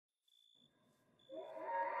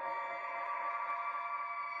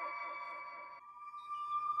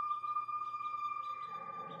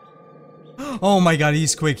Oh my god,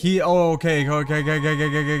 he's quick. Oh, okay. Okay.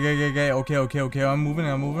 I'm moving.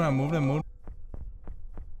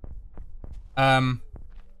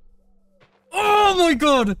 Oh my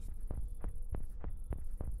god!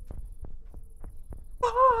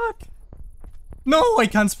 Fuck! No, I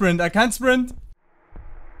can't sprint.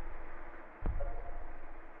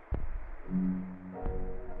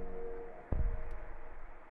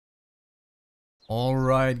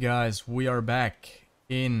 Alright guys, we are back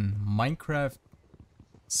in Minecraft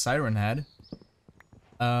Siren Head.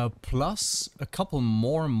 Plus a couple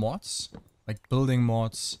more mods, like building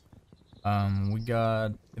mods. We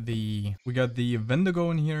got the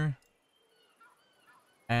Wendigo in here.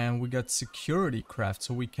 And we got security craft,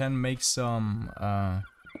 so we can make some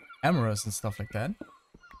cameras and stuff like that.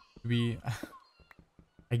 To be,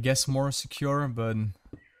 I guess, more secure, but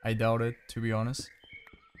I doubt it, to be honest.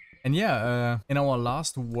 And yeah, in our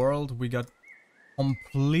last world, we got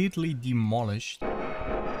completely demolished.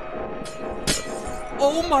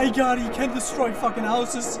 Oh my god, he can destroy fucking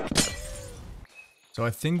houses! So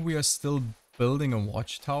I think we are still building a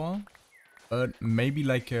watchtower, but maybe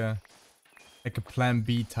like a plan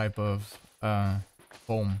B type of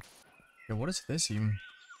foam. Okay, what is this even?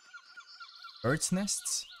 Bird's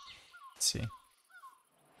nests? Let's see.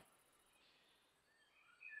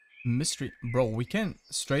 Mystery. Bro, we can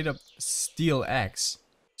straight up steal eggs.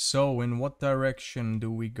 So in what direction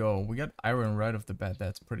do we go? We got iron right off the bat.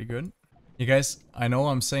 That's pretty good. You guys, I know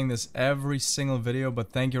I'm saying this every single video,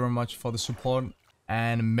 but thank you very much for the support.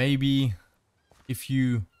 And maybe if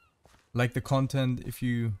you like the content, if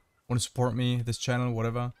you want to support me, this channel,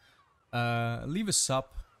 whatever, leave a sub.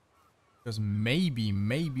 Because maybe,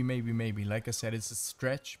 like I said, it's a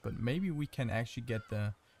stretch, but maybe we can actually get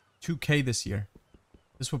the 2K this year.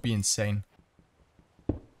 This would be insane.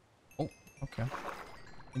 Oh, okay.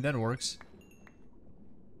 And that works.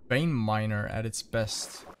 Vein miner at its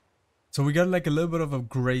best. So we got like a little bit of a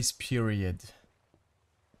grace period.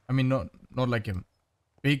 I mean, not like a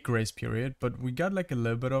big grace period, but we got like a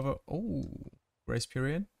little bit of a grace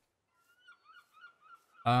period.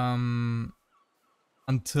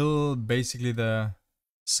 Until basically the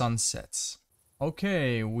sun sets.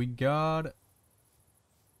 Okay, we got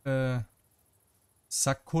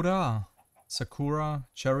Sakura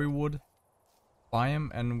cherry wood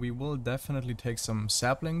biome, and we will definitely take some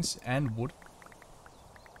saplings and wood.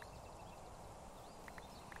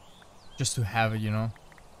 Just to have it, you know.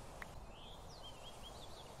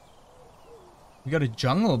 We got a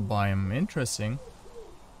jungle biome, interesting.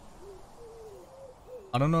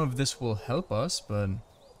 I don't know if this will help us, but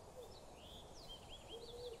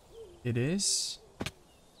it is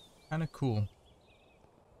kind of cool.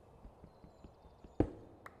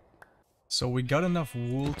 So we got enough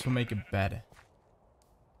wool to make a bed.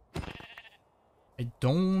 I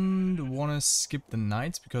don't want to skip the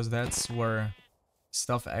nights because that's where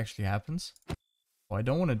stuff actually happens. Oh, I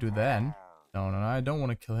don't want to do that. No, I don't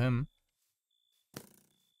want to kill him.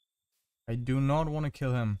 I do not want to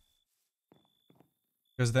kill him.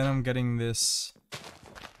 Because then I'm getting this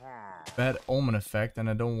bad omen effect and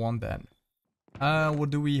I don't want that. What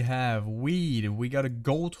do we have? Weed. We got a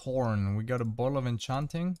goat horn. We got a bottle of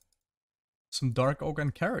enchanting. Some dark oak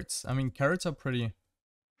and carrots. I mean, carrots are pretty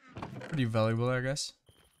valuable, I guess.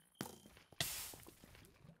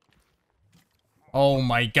 Oh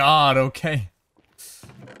my god, okay.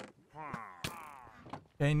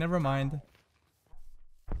 Okay, never mind.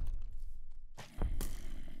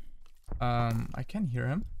 I can hear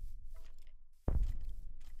him.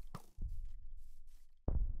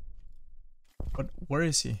 But where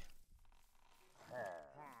is he?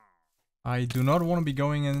 I do not want to be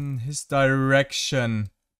going in his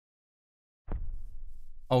direction.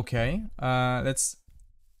 Okay, let's...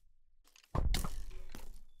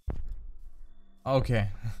 Okay.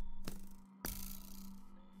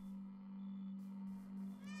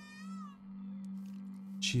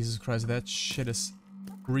 Jesus Christ, that shit is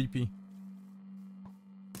creepy.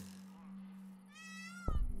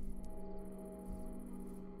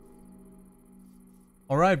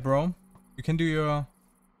 Alright, bro. You can do your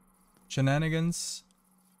shenanigans.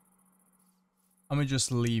 I'm gonna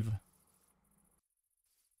just leave.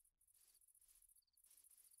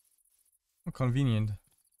 Oh, convenient.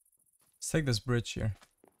 Let's take this bridge here.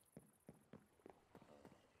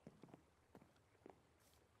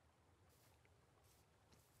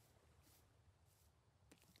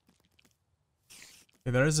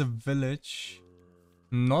 Okay, there is a village.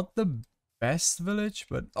 Not the best village,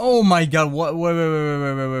 but oh my god, what? Wait,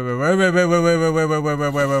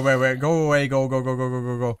 go away, go.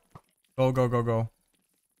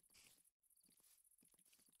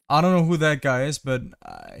 I don't know who that guy is, but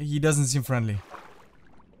he doesn't seem friendly.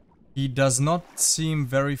 He does not seem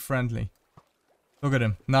very friendly. Look at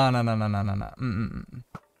him. Nah. No.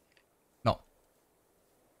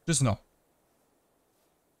 Just no.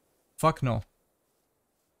 Fuck no.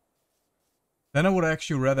 Then I would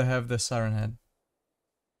actually rather have the Siren Head.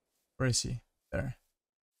 Where is he? There.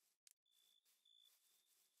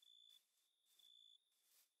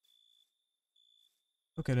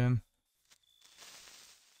 Look at him.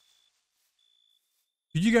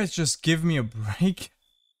 Could you guys just give me a break?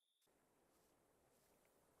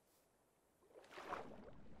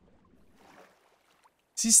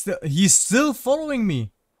 He's still following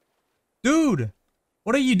me. Dude,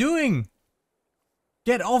 what are you doing?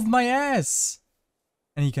 Get off my ass.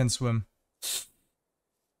 And he can swim.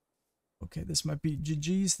 Okay, this might be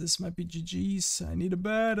GG's. This might be GG's. I need a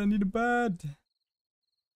bed. I need a bed.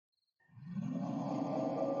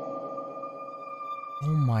 Oh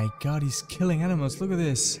my god, he's killing animals. Look at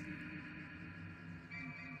this.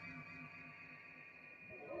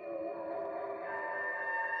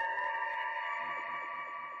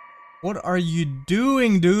 What are you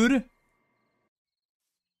doing, dude?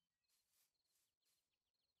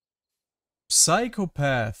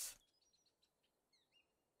 Psychopath.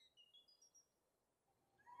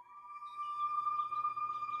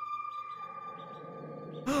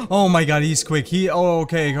 Oh my god, he's quick. Okay.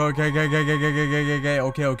 Okay.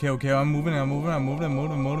 I'm moving.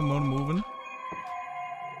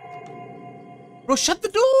 Bro, shut the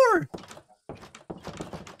door!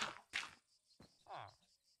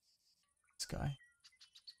 This guy.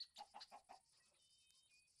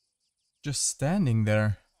 Just standing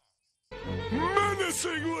there.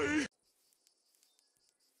 Menacingly!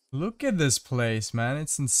 Look at this place, man.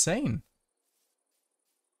 It's insane.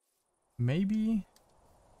 Maybe...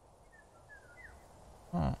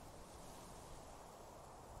 Huh.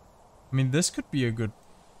 I mean, this could be a good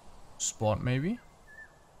spot, maybe.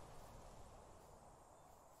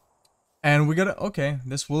 And we got a... Okay,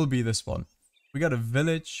 this will be the spot. We got a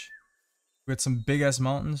village. We got some big-ass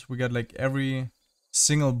mountains. We got, like, every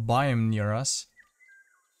single biome near us.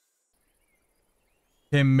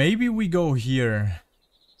 Okay, maybe we go here.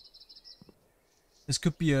 This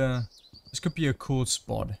could be a cool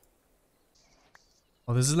spot.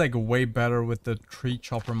 Oh, this is like way better with the tree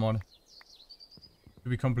chopper mod. To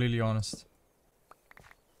be completely honest.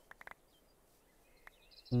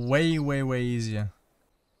 Way easier.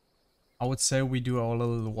 I would say we do our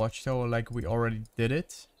little watchtower like we already did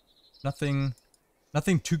it. Nothing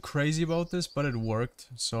too crazy about this, but it worked,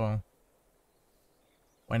 so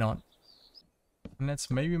why not? And let's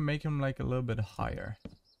maybe make him like a little bit higher.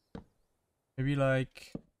 Maybe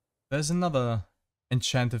like there's another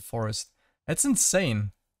enchanted forest. That's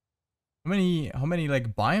insane. How many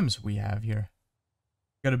like biomes we have here?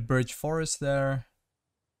 Got a birch forest there.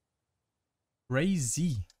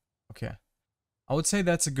 Crazy. Okay. I would say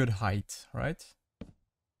that's a good height, right?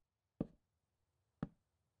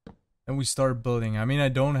 And we start building. I mean, I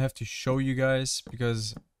don't have to show you guys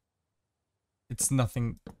because it's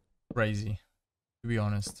nothing crazy, to be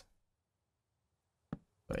honest.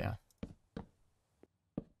 But yeah.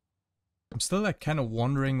 I'm still like kind of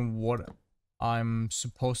wondering what I'm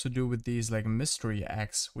supposed to do with these like mystery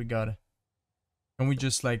eggs we got. Can we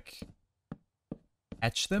just like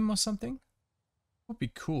etch them or something? Would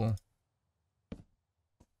be cool.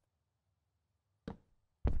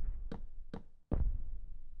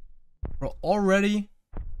 Bro, already,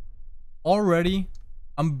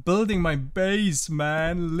 I'm building my base,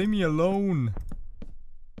 man. Leave me alone.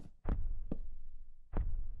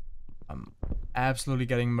 I'm absolutely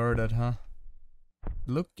getting murdered, huh?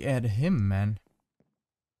 Look at him, man.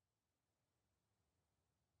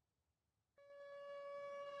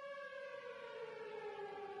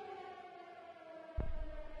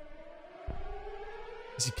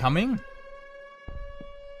 Is he coming?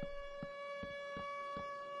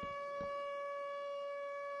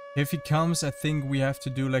 If he comes, I think we have to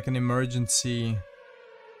do like an emergency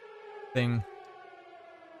thing.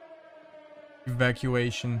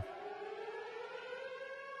 Evacuation.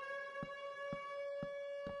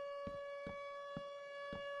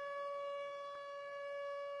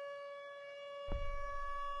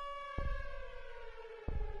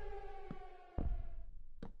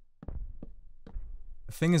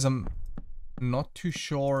 The thing is, I'm not too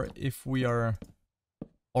sure if we are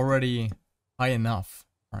already high enough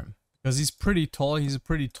for him. Because he's pretty tall, he's a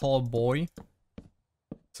pretty tall boy.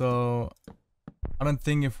 So, I don't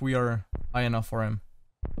think if we are high enough for him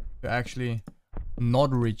to actually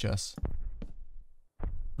not reach us.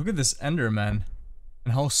 Look at this Enderman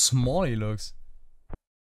and how small he looks.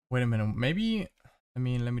 Wait a minute, maybe Let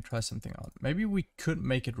me try something out. Maybe we could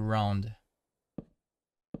make it round.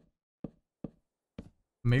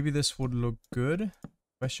 Maybe this would look good?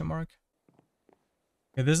 Question mark.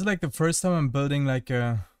 Okay, this is like the first time I'm building like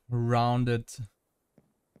a rounded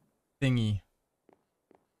thingy.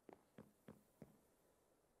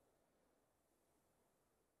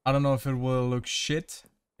 I don't know if it will look shit.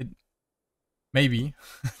 It maybe,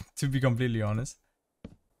 to be completely honest.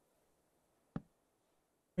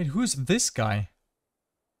 Wait, who's this guy?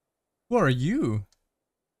 Who are you?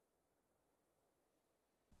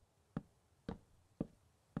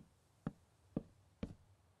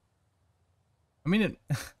 I mean, it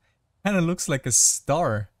kind of looks like a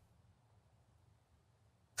star.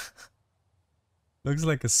 Looks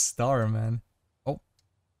like a star, man. Oh,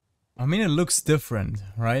 I mean, it looks different,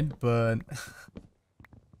 right? But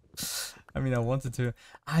I mean, I wanted to.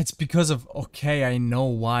 Ah, it's because of. Okay, I know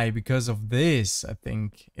why. Because of this, I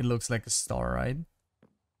think it looks like a star, right?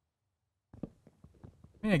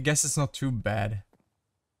 I mean, I guess it's not too bad.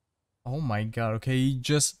 Oh my god. Okay, he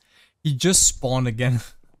just spawned again.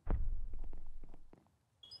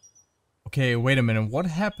 Okay, wait a minute. What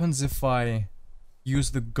happens if I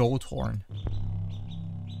use the goat horn?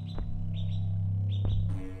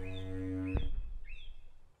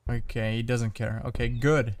 Okay, he doesn't care. Okay,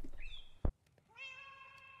 good.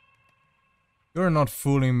 You're not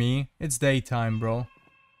fooling me. It's daytime, bro.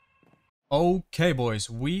 Okay, boys,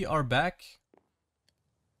 we are back.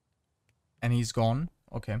 And he's gone.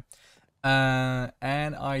 Okay.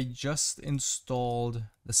 And I just installed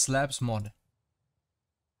the slabs mod.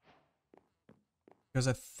 Because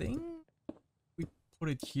I think we put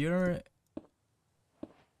it here.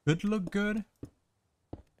 Could look good.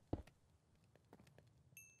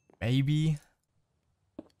 Maybe.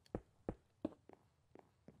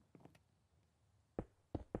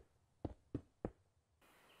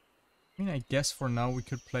 I mean, I guess for now we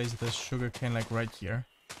could place the sugarcane like right here.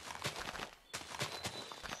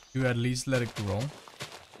 To at least let it grow.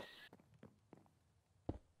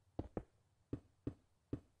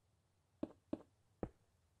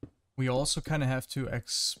 We also kind of have to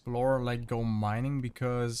explore, like go mining,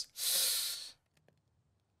 because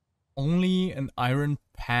only an iron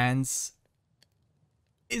pants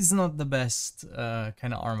is not the best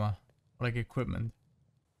kind of armor, like equipment.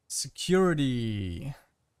 Security.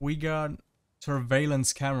 We got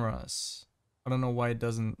surveillance cameras. I don't know why it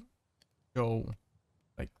doesn't show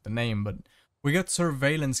like the name, but we got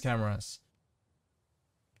surveillance cameras.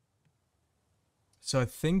 So I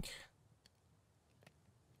think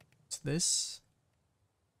it's this.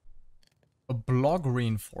 A block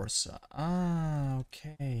reinforcer. Ah,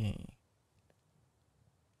 okay.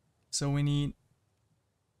 So we need...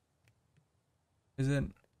 Is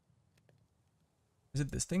it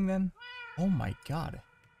this thing then? Oh my god.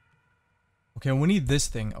 Okay, we need this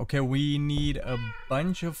thing. Okay, we need a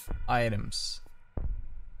bunch of items.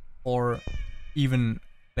 Or even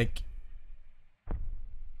like...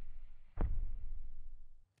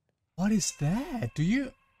 What is that? Do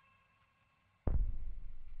you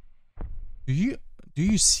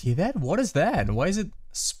see that? What is that? Why is it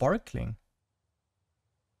sparkling?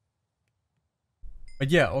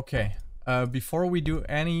 But yeah, okay. Before we do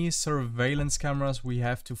any surveillance cameras, we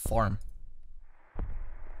have to farm.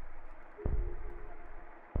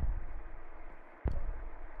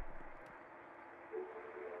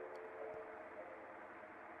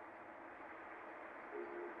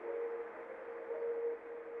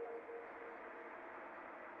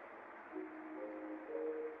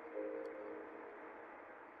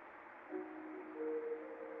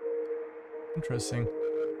 Interesting.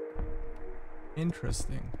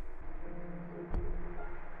 Interesting.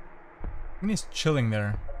 I mean, he's chilling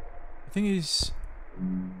there. I think he's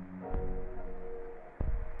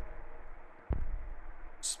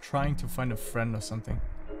trying to find a friend or something.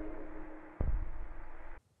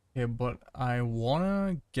 Okay, but I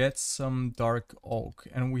wanna get some dark oak,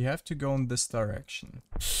 and we have to go in this direction.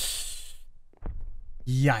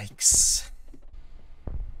 Yikes.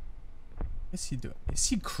 What is he doing? Is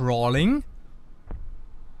he crawling?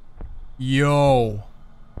 Yo.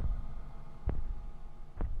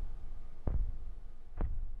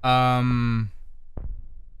 Bro,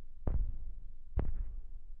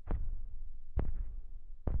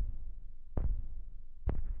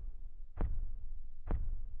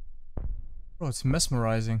 it's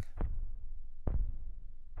mesmerizing.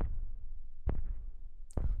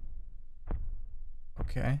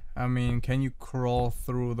 Okay, I mean, can you crawl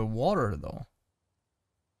through the water though?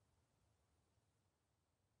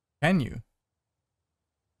 Can you?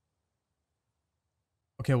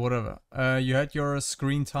 Okay, whatever. You had your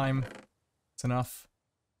screen time. It's enough.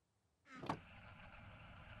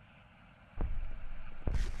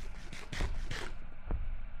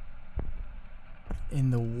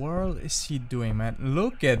 in the world is he doing, man?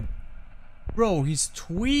 Look at... Bro, he's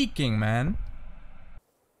tweaking, man. I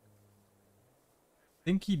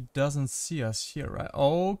think he doesn't see us here, right?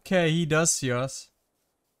 Okay, he does see us.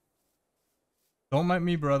 Don't mind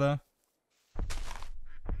me, brother.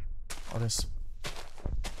 Oh, this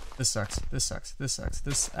sucks. This sucks. This sucks.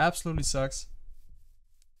 This absolutely sucks.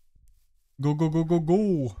 Go, go, go, go,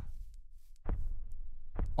 go.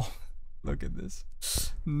 Oh, look at this.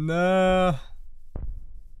 Nah.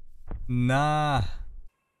 Nah.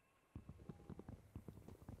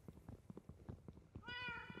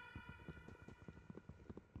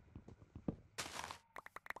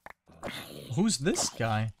 Who's this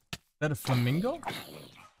guy? Is that a flamingo?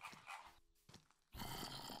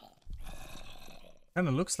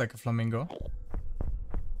 Kinda looks like a flamingo.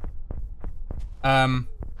 Oh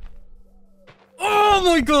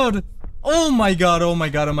my god! Oh my god, oh my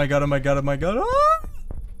god, oh my god, oh my god, oh my god. Ah!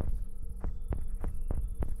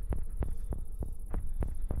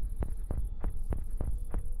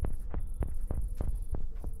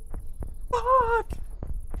 Fuck!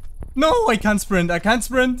 No, I can't sprint, I can't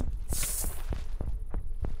sprint!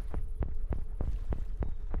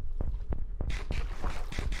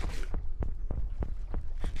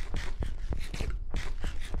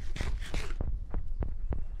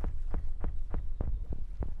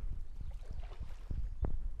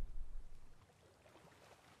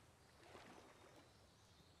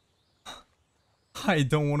 I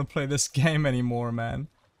don't want to play this game anymore, man.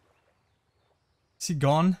 Is he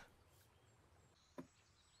gone?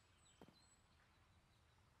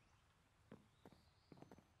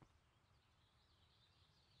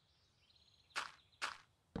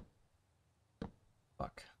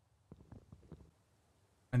 Fuck.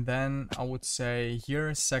 And then I would say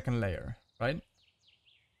here, second layer, right?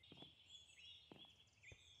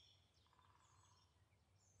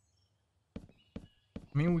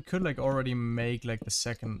 I mean, we could like already make like the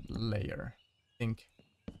second layer, I think.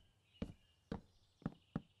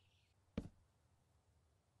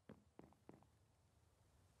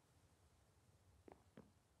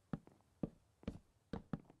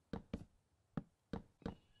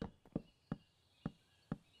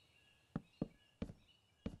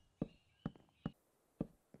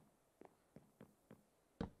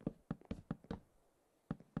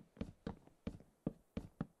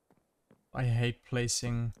 I hate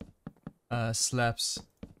placing slabs.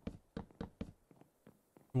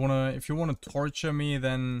 If you wanna torture me,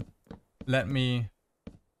 then let me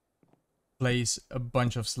place a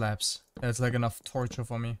bunch of slabs. That's like enough torture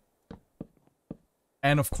for me.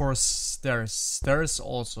 And of course stairs. Stairs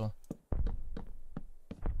also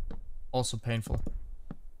painful.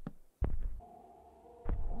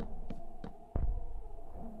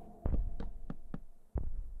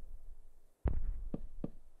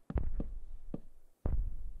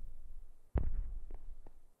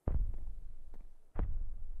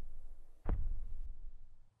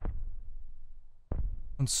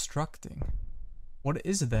 Constructing. What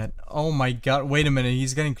is that? Oh my god, wait a minute,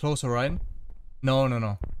 he's getting closer, right? No, no,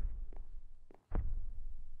 no.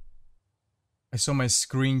 I saw my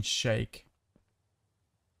screen shake.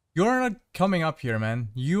 You're not coming up here, man.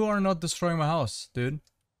 You are not destroying my house, dude.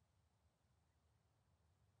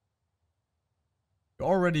 You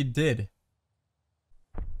already did.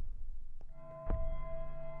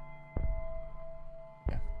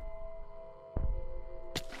 Yeah.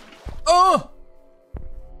 Oh!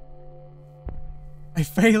 I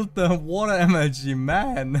failed the water emoji,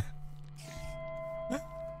 man.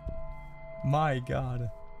 My god.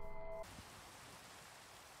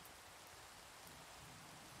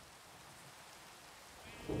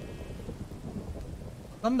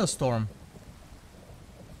 Thunderstorm.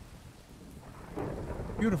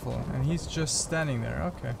 Beautiful. And he's just standing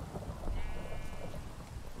there. Okay.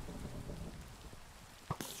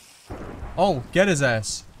 Oh, get his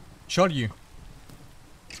ass. Shot you.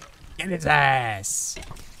 Get his ass.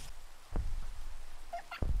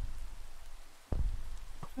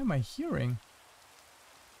 What am I hearing?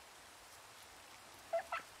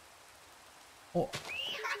 Oh.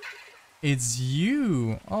 It's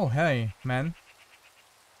you. Oh, hey, man.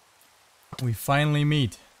 We finally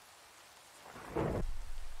meet.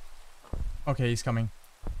 Okay, he's coming.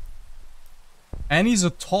 And he's a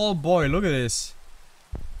tall boy. Look at this.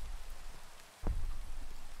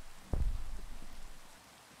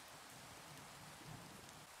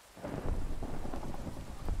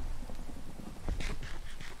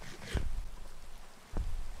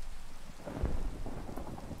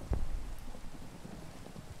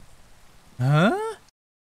 Huh?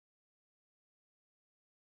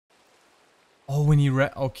 Oh, we need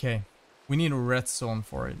okay. We need a redstone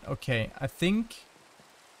for it. Okay, I think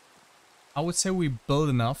I would say we build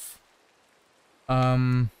enough.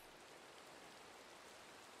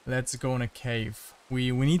 Let's go in a cave.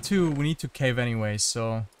 We need to cave anyway,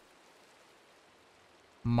 so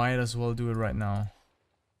might as well do it right now.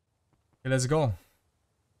 Okay, let's go.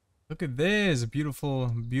 Look at this beautiful,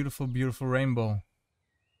 beautiful, beautiful rainbow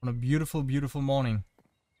on a beautiful, beautiful morning.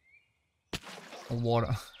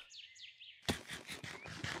 Water.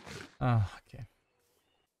 Ah, okay.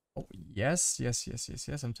 Oh, yes, yes, yes, yes,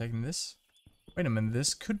 yes. I'm taking this. Wait a minute.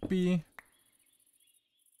 This could be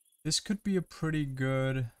a pretty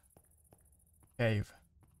good cave.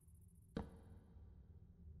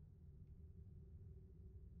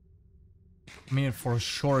 I mean, for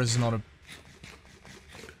sure is not a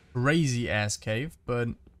crazy ass cave, but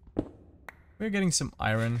we're getting some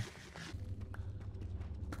iron.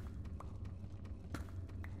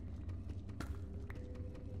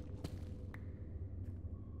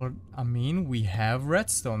 But I mean, we have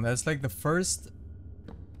redstone. That's like the first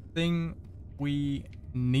thing we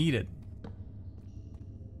needed.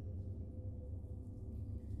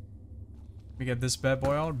 We get this bad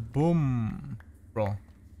boy out. Boom. Bro.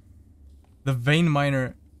 The vein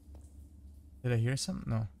miner. Did I hear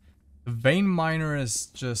something? No. The vein miner is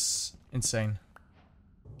just insane.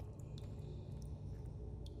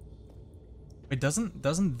 Wait,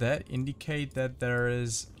 doesn't that indicate that there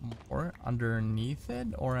is more underneath it?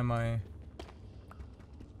 Or am I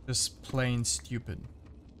just plain stupid?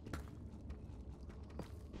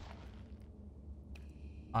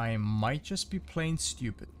 I might just be plain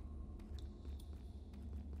stupid.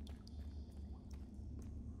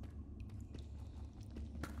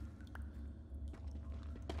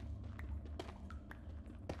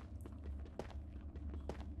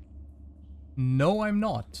 No, I'm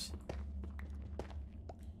not.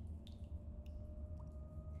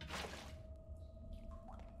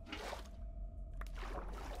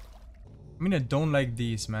 I mean, I don't like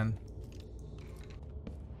these, man.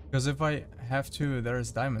 Because if I have to...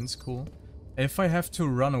 There's diamonds, cool. If I have to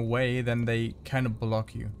run away, then they kind of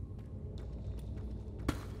block you.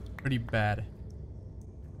 Pretty bad.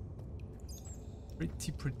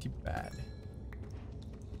 Pretty bad.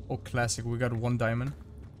 Oh, classic. We got 1 diamond.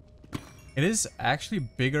 It is actually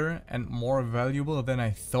bigger and more valuable than I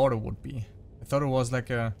thought it would be. I thought it was like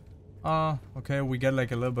a... okay, we get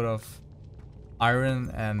like a little bit of iron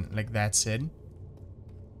and like that's it.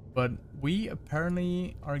 But we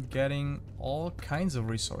apparently are getting all kinds of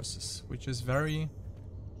resources, which is very,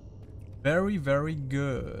 very, very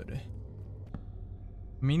good.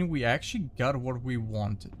 I mean, we actually got what we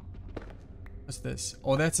wanted. What's this?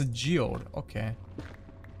 Oh, that's a geode. Okay.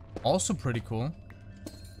 Also pretty cool.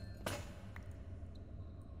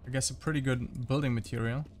 I guess a pretty good building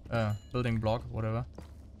material. Building block, whatever.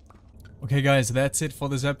 Okay, guys, that's it for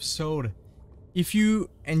this episode. If you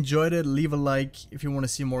enjoyed it, leave a like. If you want to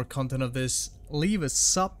see more content of this, leave a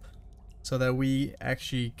sub so that we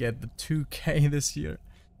actually get the 2K this year.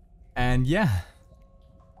 And yeah,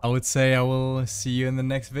 I would say I will see you in the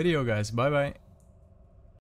next video, guys. Bye bye.